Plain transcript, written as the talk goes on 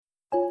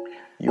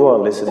You are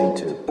listening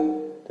to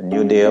the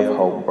New Day of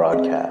Hope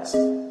broadcast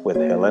with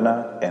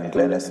Helena and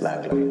Glennis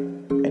Langley.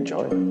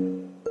 Enjoy.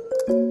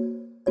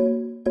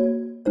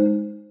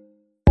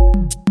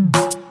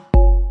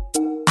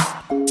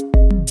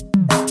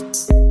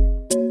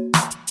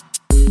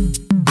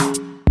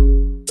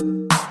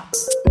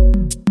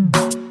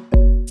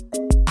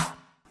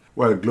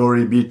 Well,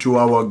 glory be to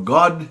our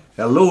God.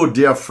 Hello,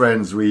 dear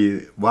friends.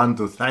 We want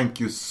to thank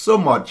you so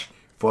much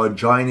for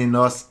joining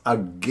us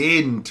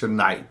again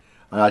tonight.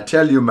 And I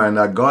tell you, man,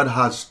 that God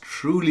has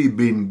truly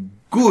been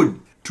good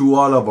to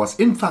all of us.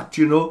 In fact,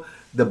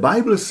 the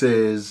Bible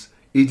says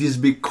it is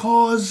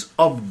because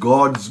of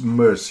God's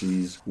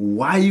mercies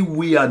why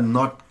we are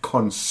not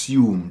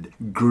consumed.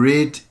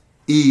 Great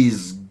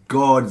is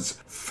God's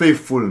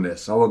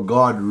faithfulness. Our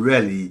God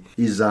really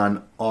is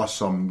an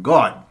awesome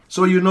God.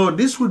 So,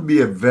 this would be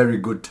a very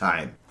good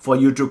time for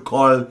you to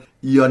call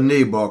your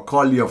neighbor,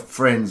 call your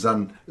friends,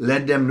 and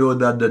let them know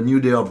that the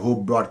New Day of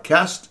Hope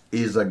broadcast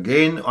is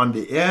again on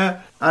the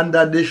air and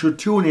that they should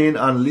tune in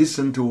and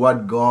listen to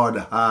what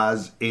God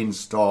has in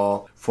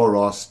store for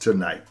us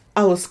tonight.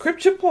 Our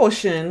scripture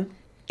portion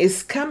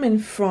is coming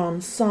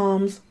from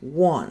Psalms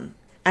 1,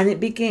 and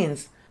it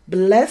begins,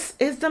 "Blessed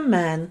is the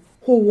man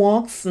who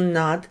walks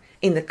not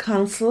in the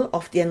counsel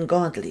of the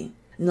ungodly,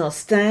 nor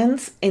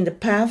stands in the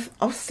path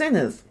of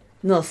sinners,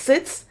 nor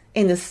sits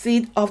in the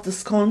seat of the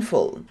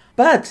scornful.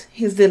 But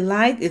his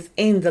delight is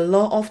in the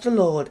law of the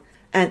Lord,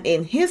 and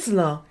in his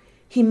law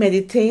he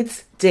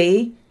meditates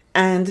day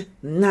and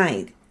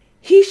night.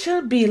 He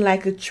shall be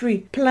like a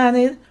tree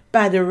planted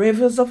by the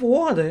rivers of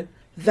water,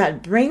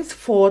 that brings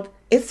forth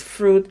its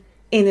fruit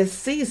in its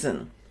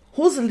season,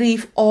 whose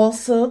leaf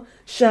also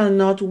shall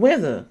not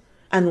wither,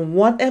 and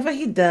whatever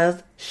he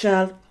does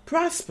shall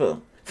prosper.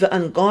 The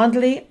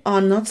ungodly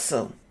are not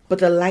so,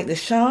 but are like the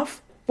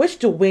chaff which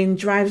the wind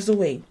drives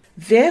away.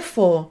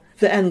 Therefore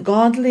the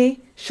ungodly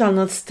shall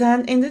not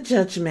stand in the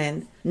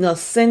judgment, nor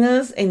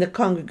sinners in the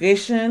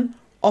congregation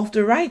of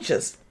the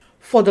righteous.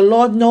 For the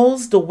Lord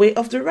knows the way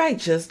of the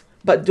righteous,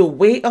 but the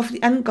way of the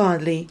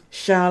ungodly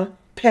shall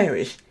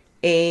perish."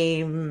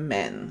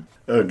 Amen.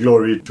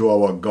 Glory to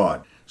our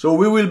God. So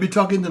we will be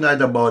talking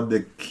tonight about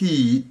the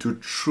key to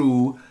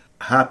true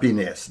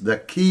happiness. The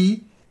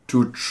key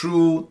to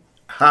true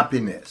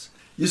happiness.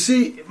 You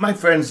see, my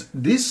friends,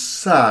 this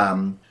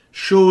psalm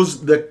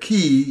shows the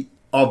key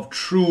of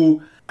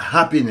true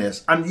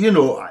happiness. And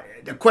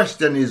the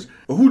question is,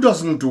 who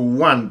doesn't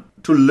want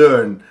to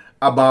learn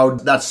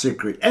about that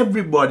secret?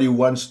 Everybody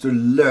wants to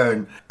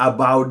learn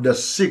about the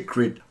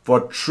secret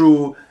for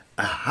true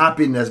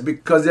happiness,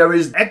 because there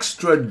is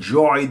extra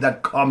joy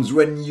that comes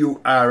when you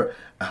are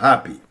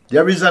happy.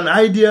 There is an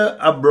idea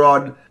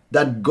abroad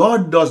that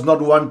God does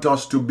not want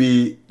us to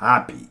be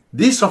happy.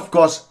 This, of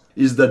course,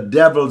 is the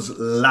devil's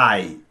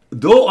lie.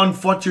 Though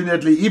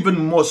unfortunately,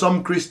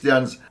 some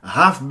Christians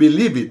half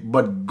believe it,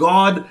 but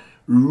God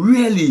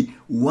really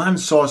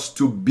wants us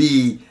to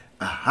be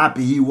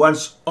happy. He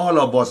wants all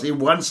of us, He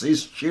wants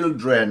His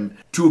children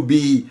to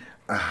be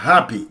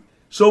happy.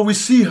 So we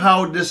see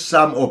how this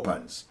psalm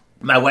opens.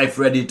 My wife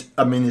read it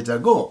a minute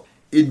ago.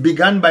 It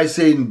began by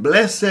saying,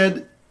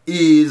 "Blessed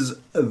is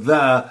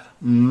the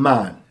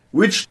man,"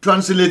 which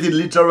translated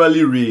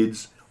literally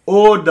reads,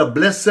 "Oh, the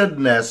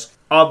blessedness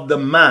of the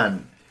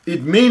man."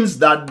 It means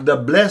that the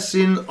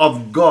blessing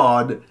of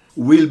God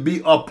will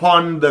be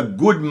upon the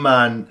good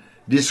man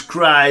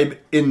described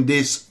in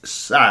this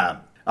psalm.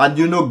 And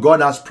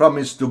God has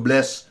promised to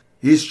bless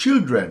His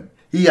children.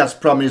 He has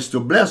promised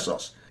to bless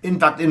us. In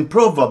fact, in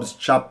Proverbs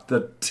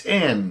chapter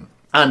 10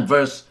 and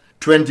verse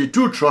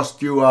 22,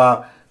 trust you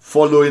are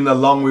following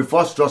along with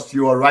us. Trust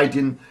you are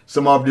writing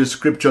some of the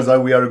scriptures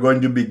that we are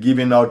going to be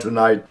giving out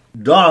tonight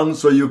down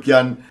so you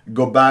can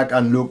go back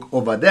and look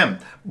over them.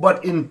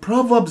 But in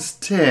Proverbs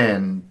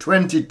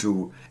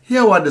 10:22,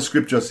 hear what the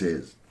scripture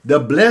says. "The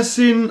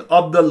blessing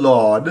of the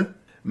Lord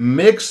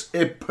makes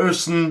a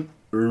person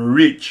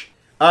rich,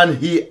 and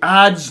He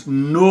adds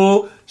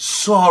no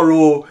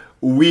sorrow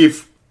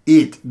with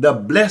it." The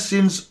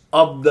blessings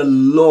of the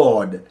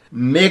Lord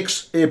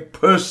makes a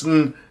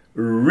person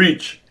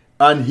rich,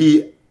 and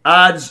He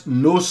adds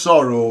no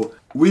sorrow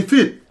with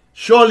it.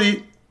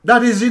 Surely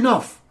that is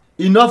enough.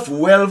 Enough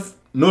wealth,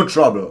 no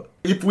trouble.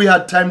 If we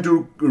had time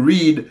to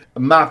read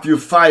Matthew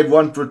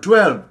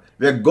 5:1-12,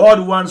 where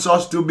God wants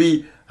us to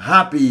be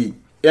happy,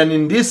 and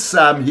in this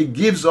psalm He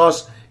gives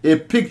us a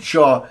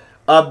picture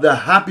of the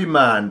happy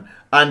man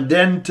and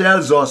then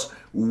tells us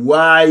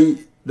why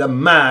the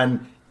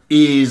man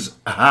is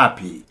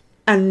happy.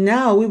 And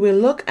now we will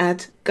look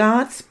at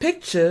God's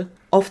picture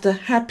of the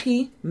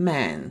happy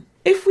man.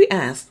 If we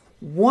ask,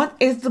 what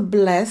is the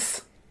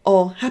blessed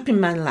or happy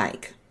man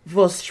like?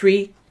 Verse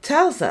 3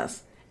 tells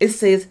us. It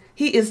says,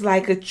 he is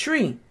like a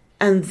tree.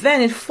 And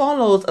then it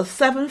follows a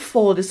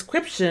sevenfold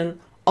description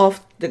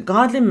of the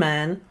godly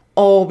man,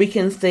 or we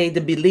can say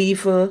the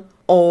believer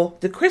or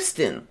the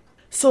Christian.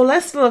 So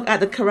let's look at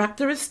the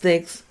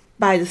characteristics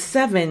by the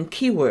 7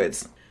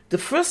 keywords. The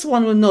first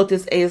one we'll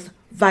notice is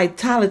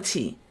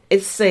vitality.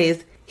 It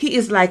says he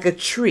is like a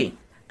tree.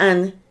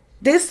 And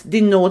This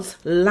denotes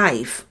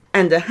life,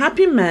 and the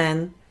happy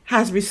man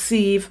has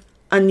received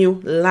a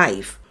new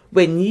life.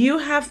 When you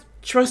have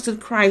trusted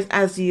Christ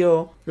as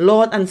your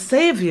Lord and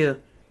Savior,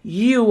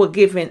 you were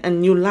given a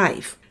new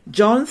life.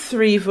 John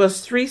 3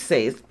 verse 3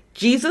 says,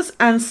 Jesus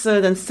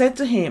answered and said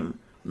to him,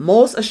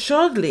 Most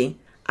assuredly,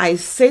 I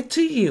say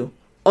to you,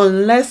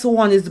 unless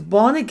one is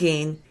born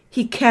again,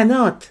 he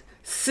cannot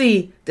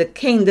see the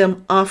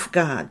kingdom of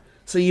God.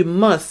 So you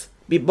must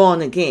be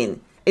born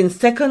again. In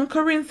 2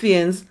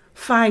 Corinthians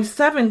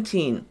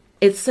 5:17,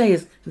 it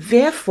says,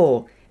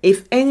 Therefore,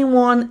 if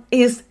anyone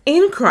is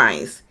in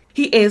Christ,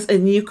 he is a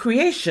new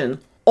creation.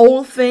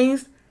 All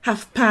things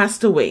have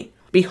passed away.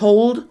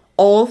 Behold,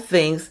 all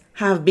things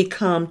have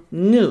become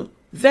new.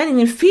 Then in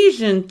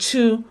Ephesians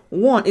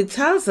 2:1, it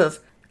tells us,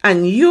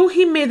 And you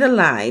he made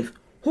alive,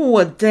 who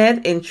were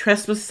dead in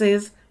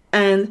trespasses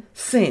and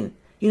sin.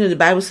 The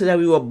Bible said that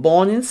we were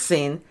born in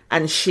sin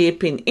and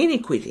shaped in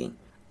iniquity.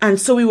 And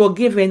so we were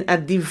given a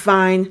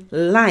divine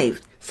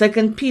life.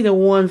 2 Peter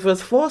 1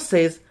 verse 4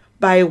 says,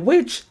 By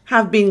which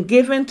have been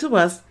given to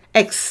us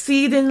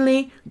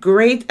exceedingly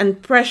great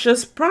and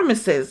precious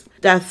promises,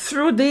 that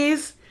through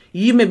these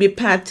you may be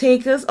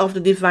partakers of the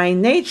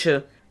divine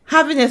nature,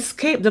 having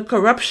escaped the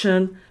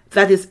corruption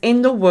that is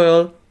in the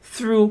world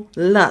through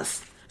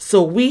lust.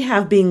 So we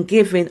have been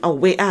given a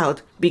way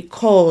out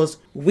because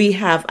we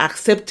have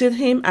accepted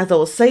him as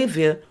our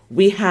Savior.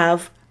 We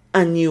have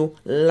a new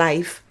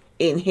life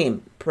in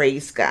him.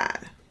 Praise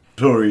God.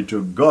 Glory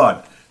to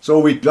God. So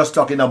we're just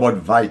talking about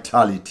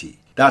vitality.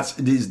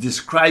 It is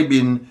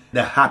describing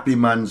the happy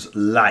man's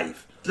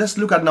life. Let's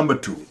look at number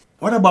 2.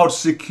 What about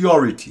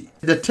security?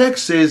 The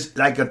text says,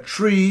 like a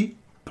tree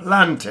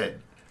planted.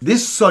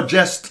 This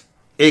suggests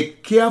a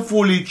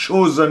carefully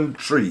chosen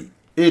tree.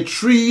 A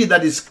tree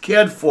that is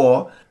cared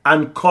for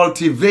and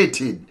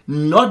cultivated,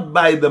 not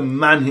by the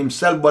man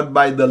himself, but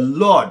by the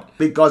Lord.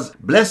 Because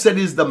blessed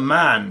is the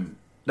man,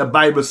 the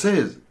Bible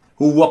says,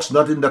 who walks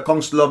not in the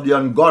counsel of the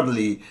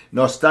ungodly,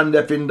 nor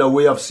standeth in the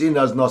way of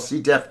sinners, nor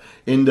sitteth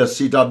in the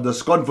seat of the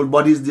scornful,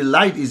 but his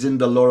delight is in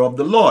the law of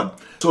the Lord.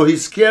 So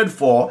he's cared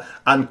for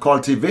and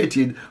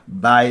cultivated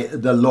by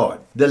the Lord.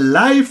 The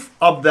life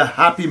of the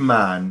happy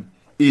man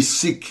is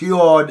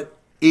secured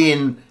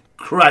in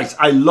Christ.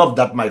 I love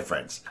that, my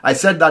friends. I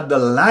said that the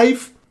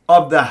life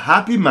of the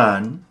happy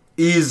man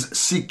is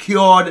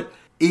secured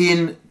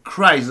in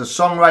Christ. The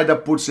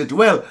songwriter puts it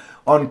well.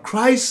 On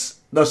Christ,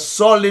 the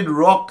solid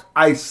rock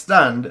I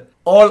stand,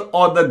 all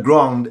other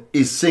ground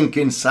is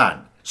sinking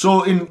sand.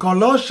 So in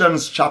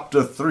Colossians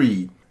chapter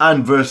 3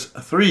 and verse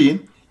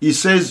 3, he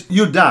says,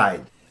 You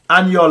died,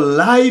 and your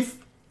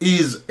life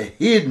is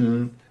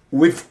hidden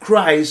with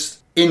Christ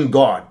in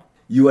God.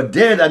 You are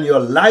dead, and your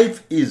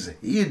life is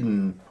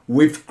hidden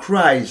with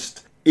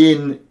Christ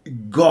in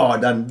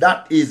God, and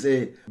that is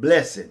a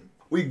blessing.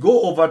 We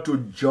go over to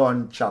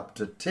John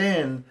chapter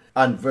 10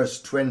 and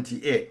verse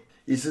 28.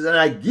 He says, and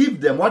I give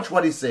them, watch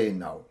what he's saying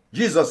now.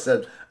 Jesus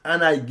said,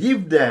 and I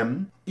give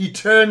them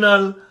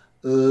eternal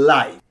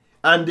life,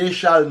 and they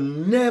shall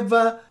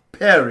never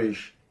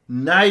perish,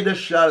 neither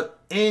shall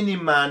any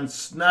man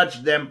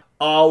snatch them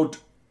out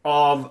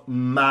of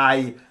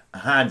my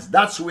hands.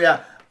 That's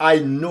where I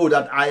know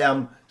that I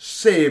am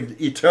saved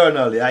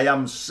eternally. I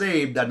am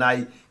saved, and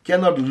I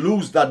cannot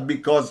lose that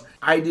because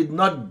I did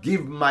not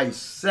give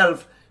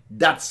myself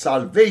that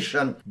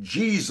salvation.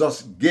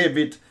 Jesus gave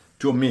it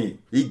to me.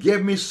 He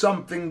gave me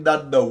something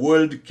that the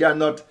world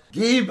cannot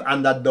give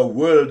and that the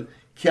world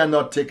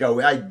cannot take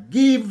away. I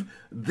give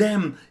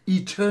them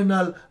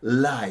eternal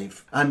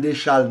life, and they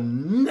shall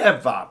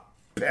never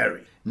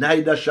perish,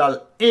 neither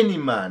shall any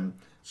man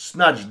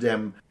snatch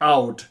them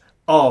out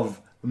of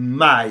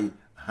my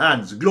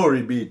hands.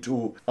 Glory be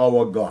to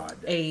our God.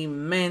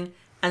 Amen.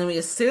 And we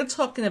are still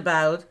talking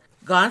about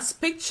God's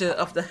picture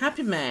of the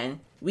happy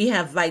man. We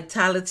have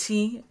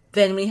vitality,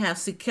 then we have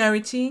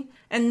security,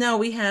 and now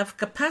we have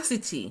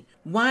capacity.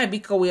 Why?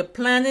 Because we are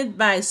planted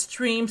by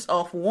streams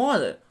of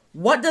water.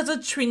 What does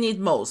a tree need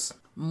most?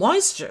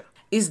 Moisture.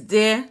 Is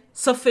there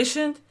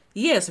sufficient?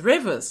 Yes,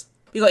 rivers.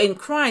 Because in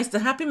Christ, the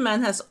happy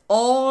man has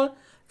all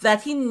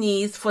that he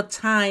needs for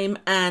time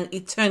and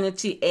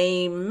eternity.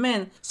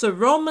 Amen. So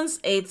Romans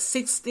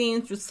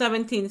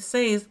 8:16-17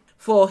 says,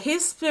 For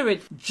his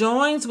spirit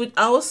joins with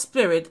our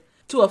spirit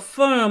to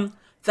affirm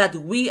that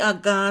we are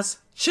God's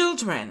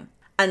children.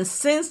 And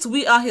since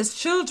we are his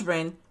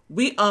children,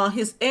 we are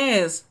his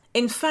heirs.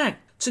 In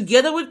fact,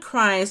 together with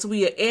Christ,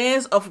 we are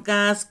heirs of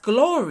God's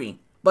glory.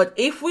 But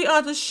if we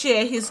are to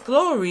share his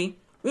glory,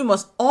 we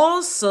must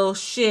also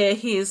share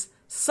his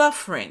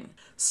suffering.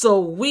 So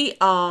we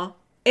are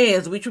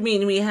heirs, which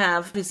means we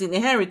have his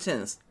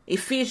inheritance.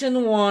 Ephesians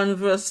 1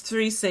 verse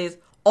 3 says,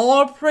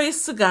 All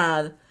praise to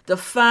God, the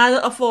Father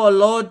of our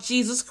Lord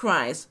Jesus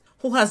Christ,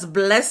 who has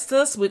blessed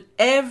us with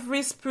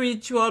every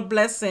spiritual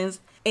blessings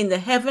in the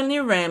heavenly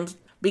realms,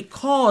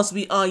 because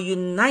we are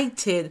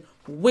united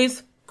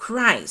with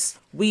Christ.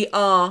 We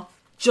are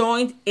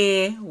joint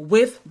heir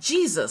with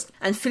Jesus.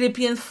 And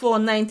Philippians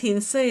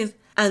 4:19 says,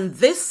 And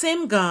this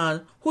same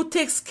God who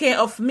takes care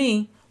of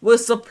me will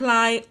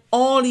supply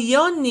all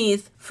your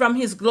needs from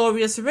his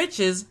glorious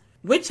riches,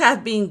 which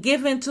have been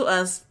given to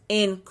us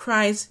in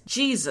Christ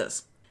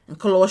Jesus. And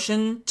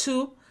Colossians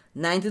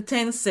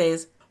 2:9-10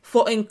 says,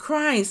 "For in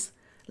Christ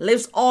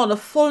lives all the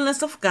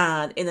fullness of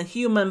God in a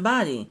human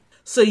body.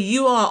 So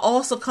you are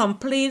also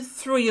complete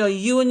through your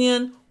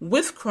union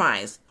with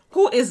Christ,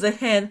 who is the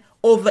head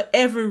over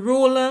every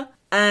ruler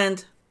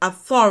and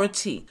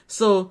authority."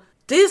 So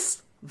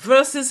this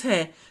verses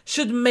here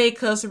should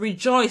make us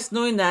rejoice,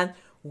 knowing that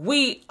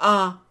we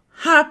are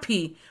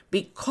happy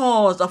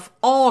because of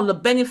all the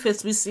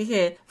benefits we see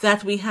here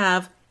that we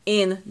have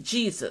in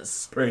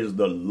Jesus. Praise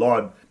the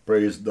Lord.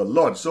 Praise the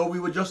Lord. So we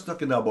were just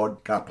talking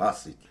about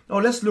capacity. Now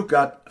let's look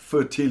at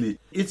fertility.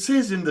 It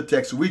says in the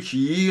text, which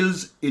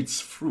yields its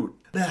fruit.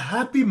 The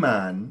happy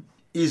man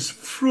is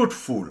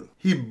fruitful.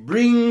 He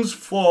brings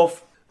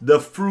forth the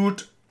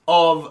fruit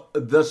of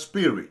the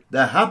Spirit.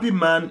 The happy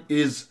man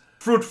is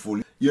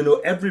fruitful. You know,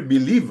 every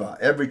believer,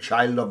 every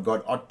child of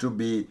God ought to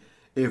be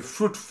a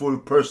fruitful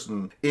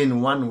person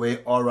in one way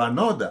or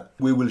another.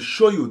 We will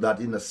show you that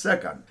in a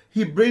second.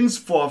 He brings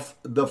forth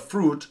the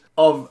fruit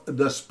of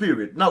the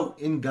Spirit. Now,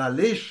 in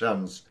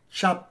Galatians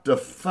chapter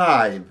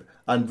 5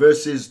 and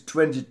verses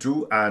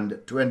 22 and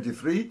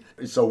 23,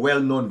 it's a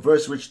well-known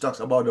verse which talks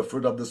about the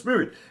fruit of the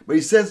Spirit. But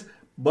he says,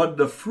 but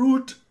the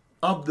fruit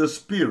of the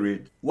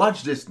Spirit,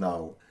 watch this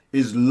now,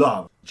 is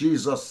love.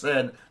 Jesus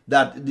said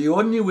that the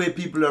only way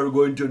people are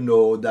going to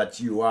know that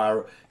you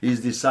are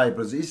his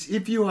disciples is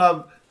if you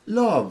have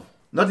love.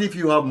 Not if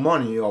you have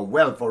money or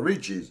wealth or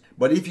riches,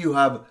 but if you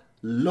have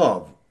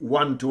love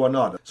one to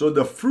another. So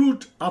the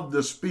fruit of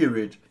the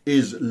Spirit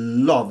is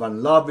love,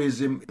 and love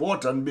is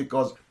important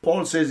because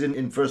Paul says in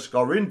 1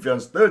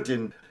 Corinthians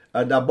 13,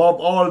 and above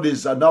all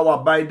this, and now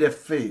abideth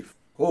faith,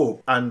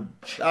 hope, and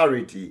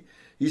charity.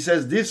 He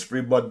says this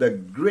free, but the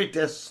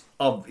greatest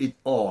of it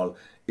all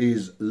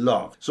is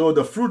love. So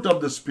the fruit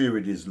of the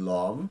Spirit is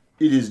love,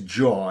 it is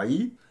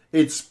joy,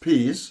 it's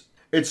peace,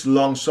 it's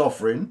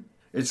long-suffering,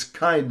 it's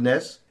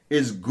kindness,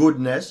 it's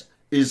goodness,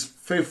 it's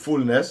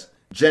faithfulness,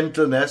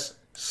 gentleness,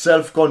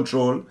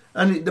 self-control.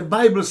 And the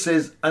Bible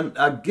says, and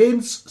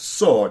against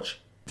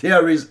such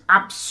there is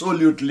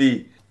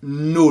absolutely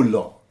no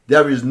law.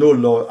 There is no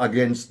law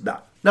against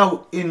that.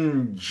 Now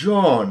in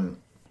John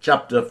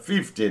chapter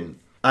 15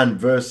 and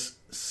verse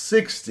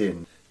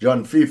 16,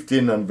 John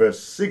 15 and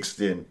verse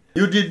 16,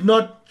 you did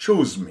not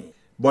choose me,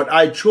 but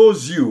I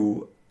chose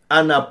you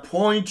and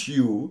appoint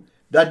you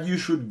that you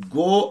should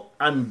go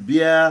and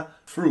bear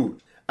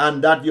fruit,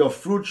 and that your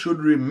fruit should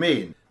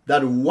remain,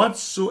 that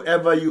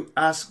whatsoever you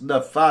ask the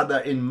Father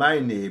in my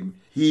name,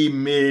 he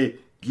may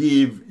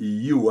give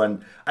you.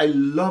 And I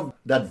love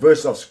that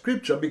verse of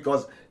scripture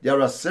because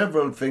there are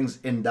several things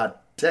in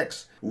that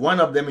text. One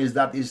of them is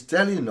that he's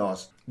telling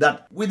us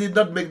that we did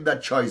not make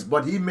that choice,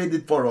 but he made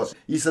it for us.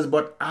 He says,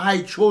 but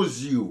I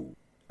chose you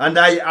and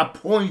I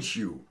appoint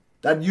you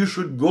that you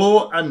should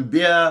go and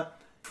bear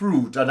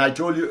fruit. And I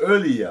told you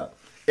earlier,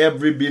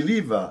 every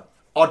believer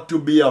ought to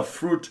be a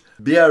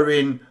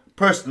fruit-bearing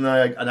person.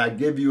 And I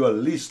gave you a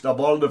list of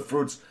all the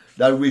fruits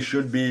that we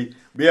should be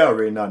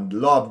bearing, and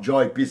love,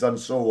 joy, peace, and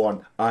so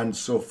on and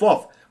so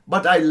forth.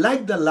 But I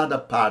like the latter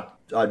part,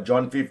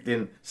 John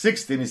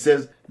 15:16. It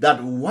says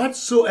that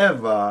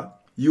whatsoever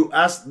you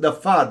ask the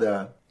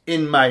Father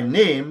in my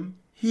name,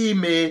 he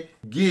may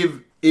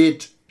give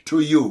it to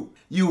you.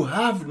 You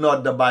have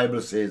not, the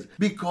Bible says,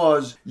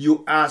 because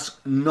you ask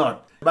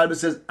not. The Bible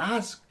says,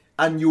 ask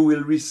and you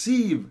will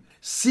receive.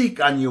 Seek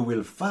and you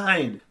will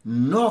find.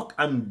 Knock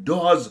and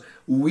doors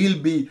will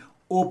be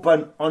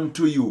open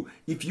unto you.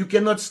 If you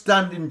cannot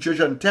stand in church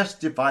and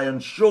testify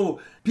and show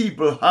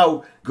people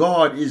how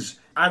God is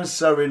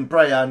answering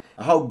prayer and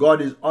how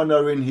God is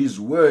honoring his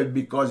word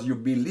because you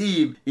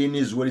believe in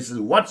his word, he says,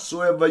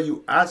 whatsoever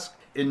you ask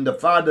in the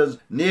Father's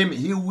name,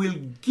 he will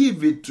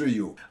give it to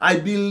you. I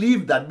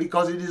believe that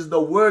because it is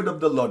the word of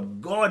the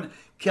Lord. God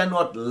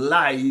cannot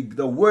lie.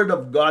 The word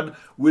of God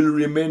will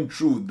remain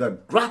true. The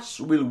grass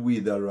will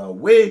wither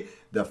away,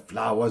 the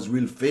flowers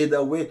will fade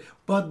away,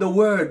 but the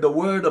word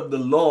of the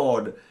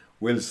Lord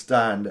will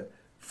stand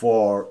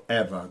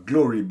forever.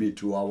 Glory be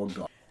to our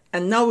God.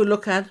 And now we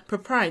look at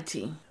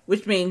propriety,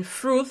 which means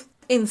fruit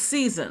in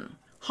season.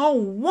 How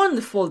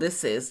wonderful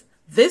this is.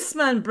 This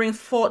man brings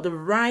forth the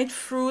right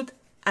fruit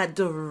at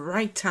the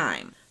right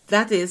time.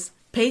 That is,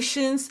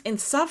 patience in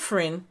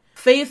suffering,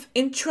 faith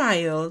in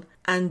trial,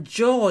 and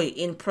joy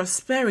in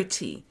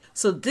prosperity.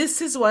 So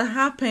this is what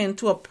happened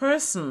to a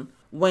person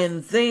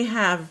when they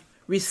have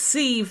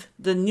received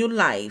the new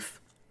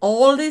life.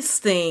 All these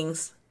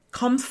things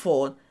come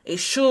forth. It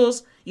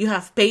shows you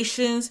have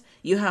patience,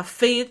 you have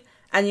faith,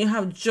 and you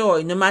have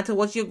joy. No matter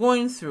what you're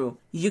going through,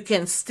 you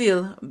can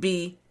still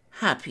be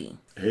happy.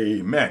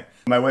 Amen.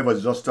 My wife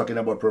was just talking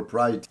about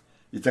propriety.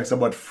 It talks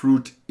about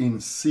fruit in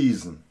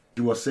season.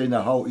 She was saying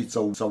how it's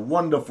a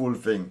wonderful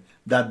thing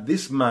that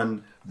this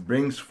man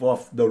brings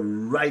forth the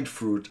right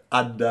fruit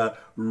at the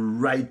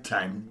right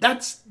time.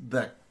 That's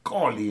the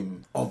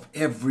calling of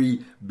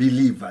every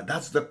believer.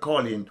 That's the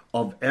calling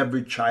of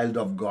every child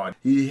of God.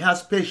 He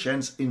has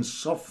patience in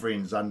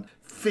sufferings and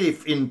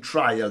faith in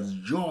trials,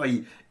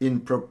 joy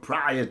in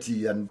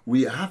propriety, and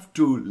we have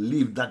to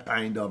live that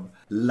kind of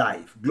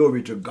life.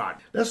 Glory to God.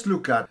 Let's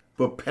look at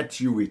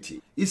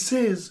perpetuity. It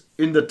says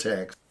in the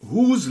text,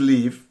 whose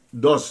leaf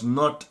does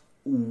not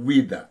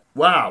wither.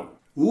 Wow.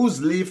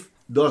 Whose leaf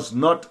does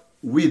not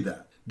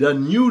wither. The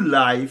new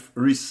life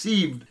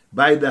received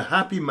by the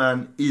happy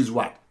man is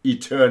what?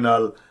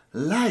 Eternal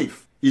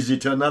life. Is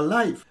eternal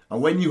life.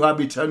 And when you have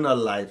eternal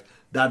life,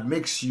 that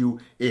makes you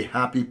a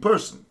happy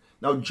person.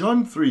 Now,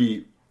 John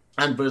 3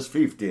 and verse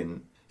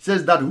 15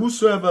 says that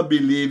whosoever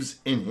believes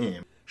in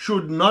him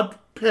should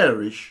not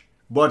perish,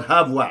 but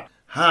have what?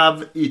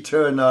 Have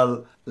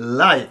eternal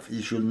life.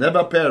 He should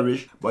never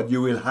perish, but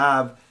you will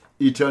have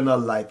eternal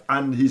life.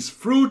 And his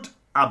fruit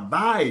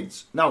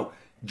abides. Now,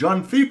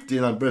 John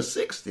 15 and verse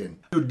 16.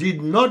 You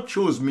did not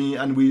choose me,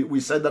 and we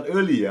said that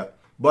earlier,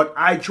 but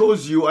I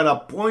chose you and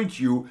appoint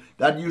you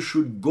that you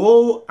should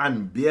go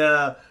and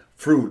bear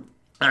fruit,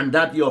 and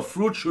that your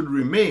fruit should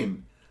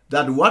remain,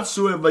 that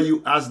whatsoever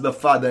you ask the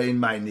Father in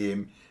my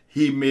name,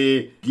 he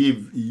may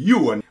give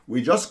you. And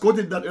we just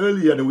quoted that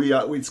earlier,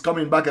 and it's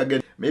coming back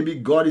again. Maybe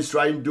God is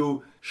trying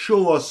to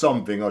show us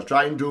something, or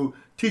trying to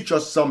teach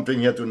us something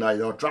here tonight,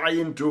 or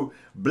trying to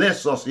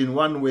bless us in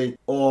one way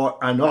or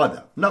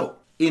another. Now,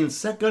 in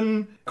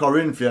 2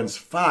 Corinthians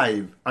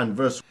 5 and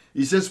verse,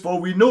 he says, for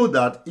we know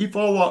that if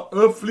our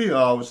earthly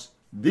house,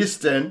 this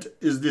tent,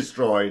 is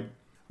destroyed,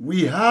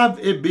 we have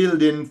a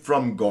building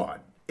from God,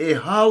 a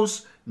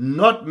house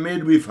not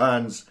made with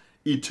hands,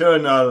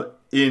 eternal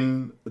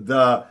in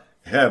the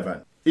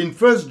heaven. In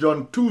 1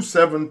 John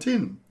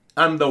 2:17,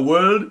 and the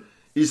world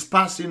is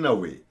passing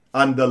away,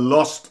 and the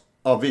lust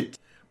of it.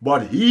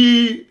 But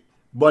he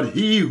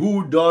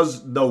who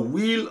does the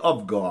will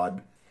of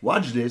God,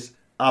 watch this,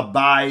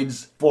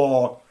 abides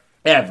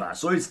forever.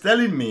 So it's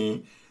telling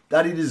me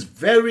that it is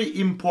very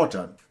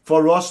important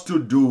for us to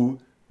do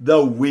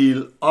the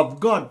will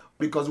of God.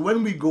 Because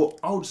when we go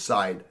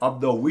outside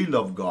of the will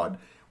of God,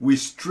 we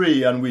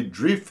stray and we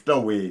drift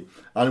away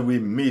and we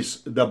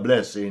miss the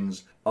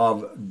blessings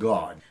of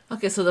God.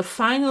 Okay, so the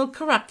final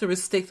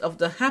characteristic of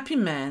the happy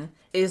man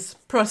is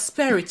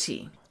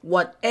prosperity.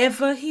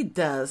 Whatever he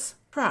does,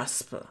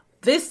 prosper.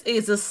 This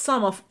is the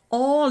sum of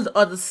all the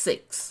other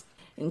six.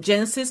 In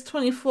Genesis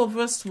 24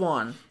 verse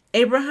 1,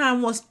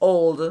 Abraham was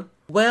old,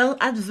 well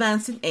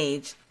advanced in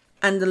age,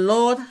 and the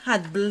Lord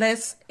had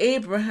blessed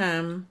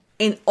Abraham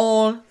in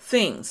all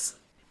things.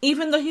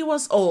 Even though he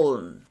was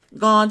old,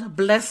 God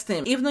blessed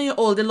him. Even though you're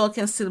old, the Lord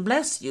can still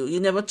bless you.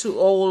 You're never too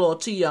old or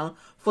too young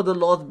for the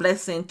Lord's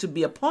blessing to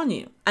be upon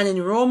you. And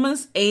in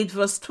Romans 8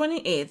 verse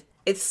 28,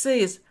 it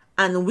says,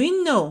 and we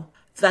know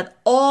that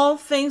all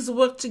things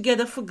work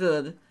together for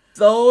good,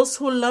 those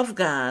who love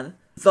God,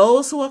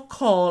 those who are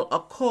called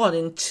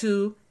according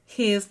to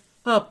his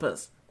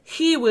purpose.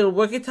 He will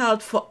work it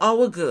out for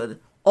our good.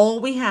 All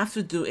we have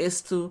to do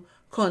is to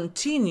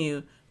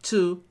continue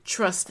to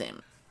trust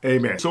him.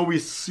 Amen. So we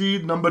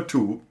see number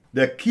 2,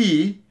 the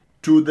key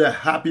to the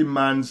happy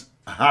man's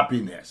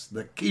happiness.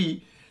 The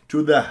key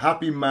to the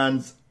happy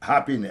man's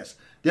happiness.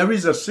 There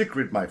is a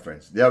secret, my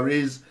friends. There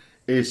is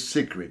a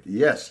secret.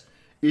 Yes,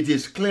 it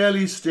is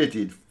clearly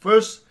stated,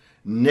 first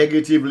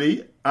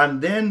negatively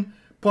and then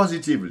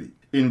positively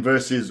in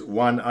verses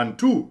 1 and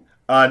 2.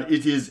 And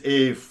it is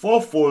a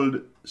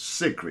fourfold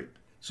secret.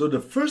 So the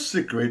first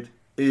secret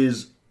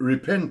is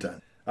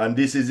repentance. And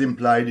this is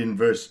implied in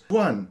verse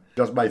 1,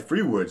 just by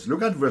 3 words.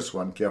 Look at verse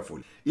 1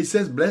 carefully. It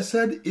says,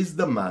 blessed is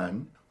the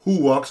man who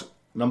walks,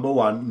 number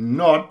 1,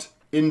 not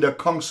in the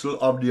counsel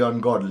of the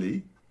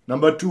ungodly.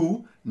 Number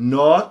 2,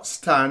 nor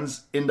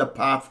stands in the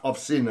path of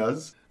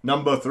sinners.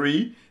 Number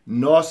 3,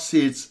 nor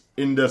sits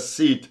in the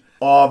seat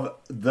of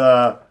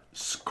the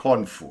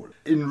scornful.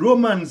 In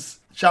Romans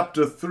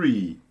chapter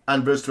 3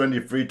 and verse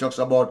 23, it talks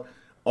about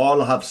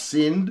all have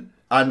sinned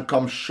and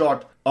come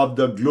short of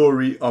the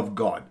glory of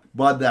God.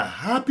 But the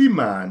happy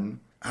man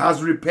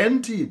has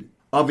repented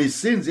of his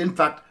sins. In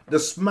fact, the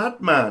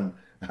smart man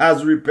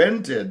has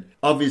repented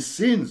of his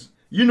sins.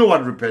 You know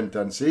what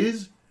repentance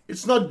is.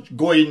 It's not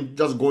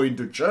just going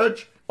to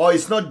church, or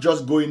it's not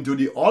just going to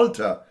the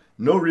altar.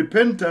 No,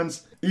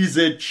 repentance is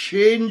a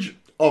change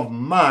of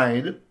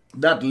mind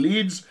that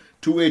leads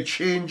to a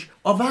change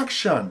of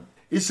action.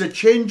 It's a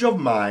change of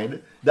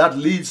mind that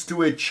leads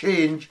to a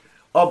change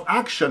of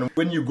action.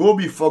 When you go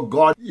before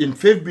God in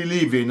faith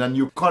believing and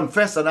you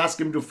confess and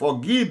ask him to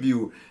forgive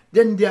you,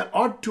 then there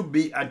ought to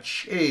be a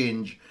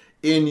change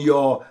in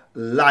your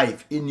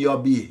life, in your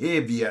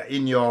behavior,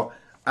 in your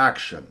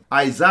action.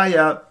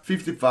 Isaiah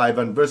 55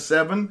 and verse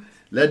 7,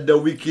 let the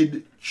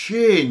wicked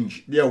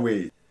change their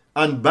ways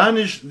and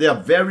banish their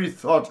very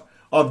thought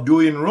of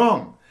doing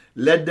wrong.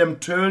 Let them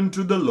turn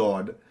to the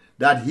Lord,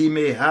 that he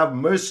may have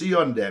mercy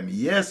on them.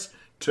 Yes,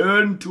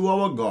 turn to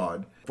our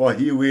God, for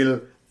he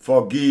will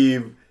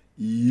forgive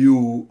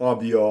you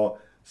of your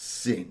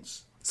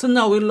sins. So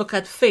now we look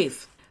at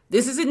faith.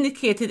 This is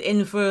indicated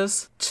in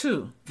verse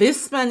 2.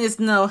 This man is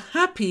now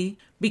happy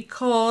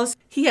because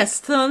he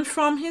has turned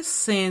from his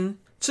sin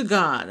to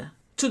God,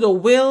 to the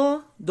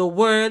will, the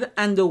word,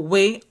 and the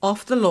way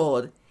of the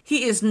Lord.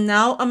 He is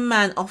now a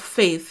man of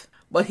faith,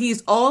 but he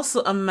is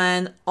also a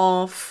man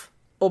of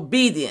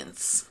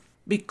obedience,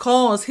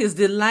 because his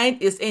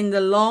delight is in the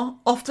law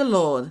of the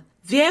Lord.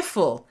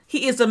 Therefore,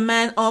 he is a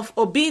man of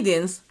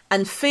obedience,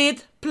 and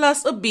faith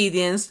plus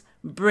obedience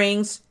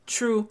brings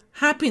true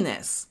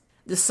happiness.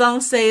 The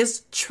song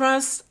says,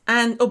 trust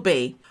and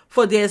obey,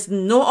 for there is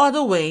no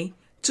other way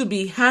to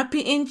be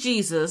happy in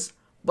Jesus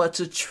but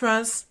to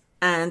trust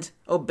and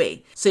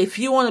obey. So if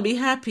you want to be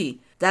happy,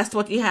 that's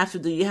what you have to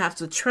do. You have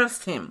to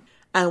trust him.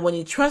 And when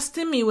you trust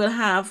him, you will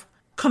have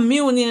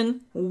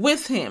communion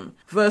with him.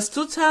 Verse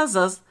 2 tells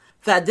us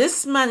that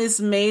this man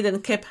is made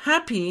and kept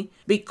happy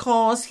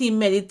because he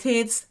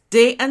meditates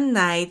day and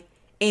night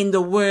in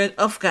the word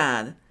of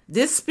God.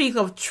 This speaks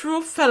of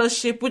true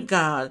fellowship with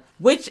God,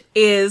 which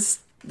is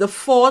the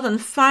fourth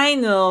and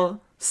final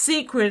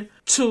secret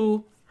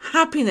to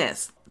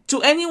happiness.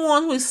 To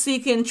anyone who is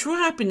seeking true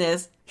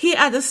happiness, here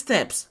are the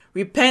steps: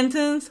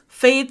 repentance,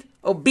 faith,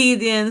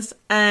 obedience,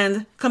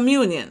 and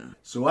communion.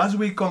 So as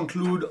we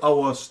conclude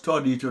our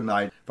study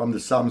tonight from the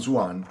Psalms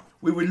 1,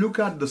 we will look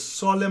at the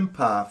solemn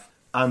path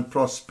and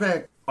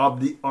prospect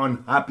of the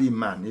unhappy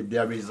man. If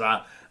there is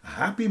a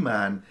happy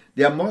man,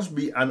 there must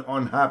be an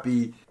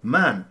unhappy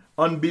man.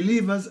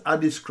 Unbelievers are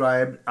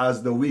described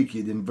as the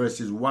wicked in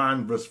verses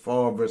 1, verse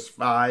 4, verse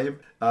 5,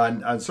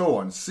 and so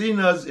on.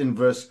 Sinners in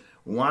verse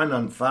 1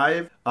 and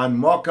 5, and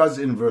mockers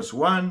in verse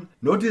 1.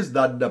 Notice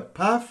that the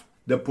path,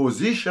 the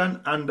position,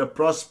 and the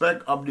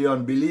prospect of the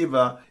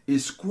unbeliever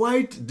is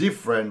quite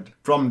different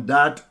from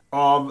that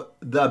of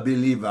the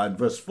believer. In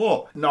verse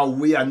 4, now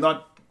we are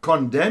not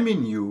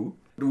condemning you.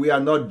 We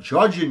are not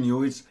judging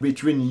you. It's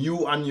between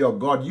you and your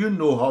God. You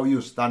know how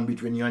you stand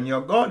between you and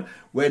your God,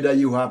 whether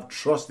you have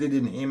trusted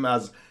in him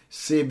as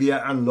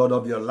Savior and Lord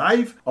of your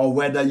life, or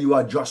whether you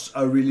are just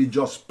a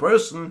religious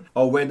person,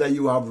 or whether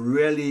you have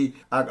really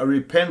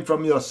repent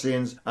from your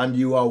sins and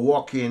you are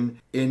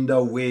walking in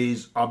the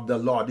ways of the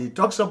Lord. He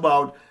talks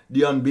about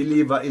the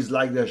unbeliever is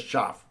like the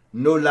chaff.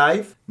 No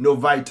life, no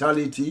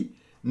vitality,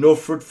 no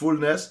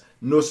fruitfulness,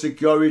 no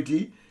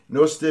security,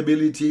 no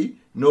stability,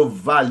 no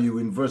value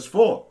in verse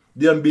 4.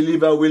 The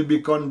unbeliever will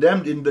be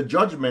condemned in the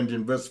judgment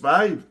in verse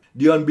 5.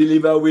 The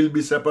unbeliever will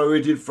be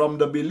separated from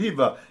the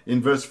believer in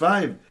verse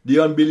 5. The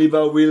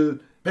unbeliever will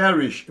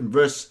perish in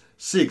verse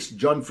 6.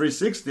 John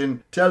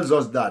 3:16 tells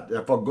us that,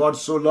 for God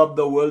so loved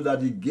the world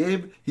that he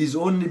gave his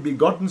only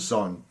begotten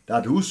Son,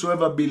 that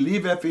whosoever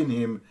believeth in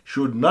him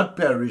should not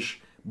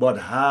perish,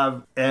 but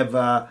have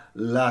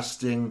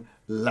everlasting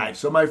life.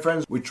 So my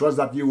friends, we trust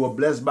that you were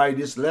blessed by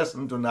this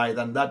lesson tonight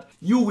and that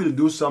you will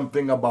do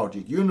something about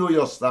it. You know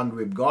your stand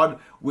with God.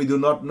 We do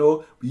not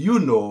know. You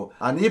know.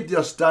 And if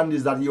your stand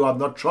is that you have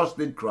not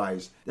trusted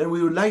Christ, then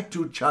we would like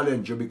to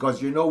challenge you,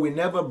 because you know we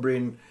never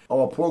bring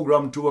our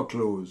program to a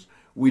close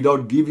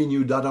without giving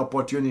you that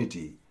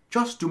opportunity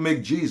just to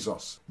make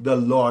Jesus the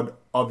Lord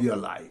of your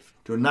life.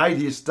 Tonight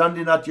he's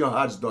standing at your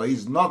heart's door.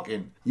 He's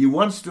knocking. He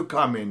wants to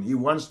come in. He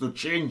wants to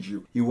change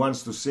you. He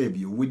wants to save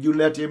you. Would you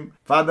let him?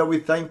 Father, we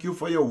thank you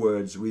for your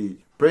words. We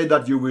pray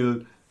that you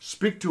will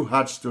speak to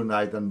hearts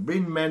tonight and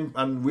bring men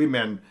and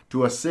women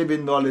to a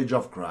saving knowledge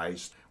of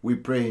Christ. We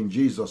pray in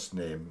Jesus'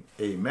 name.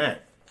 Amen.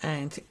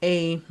 And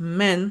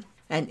amen.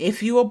 And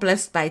if you were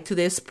blessed by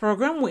today's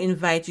program, we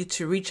invite you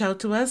to reach out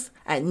to us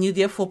at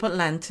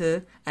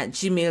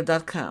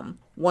newdayofhopeatlanta@gmail.com.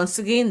 Once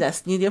again,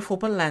 that's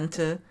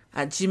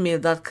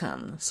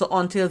newdayofhopeatlanta@gmail.com. So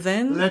until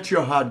then, let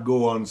your heart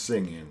go on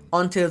singing.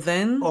 Until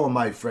then, oh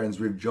my friends,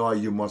 with joy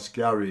you must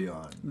carry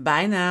on.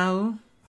 Bye now.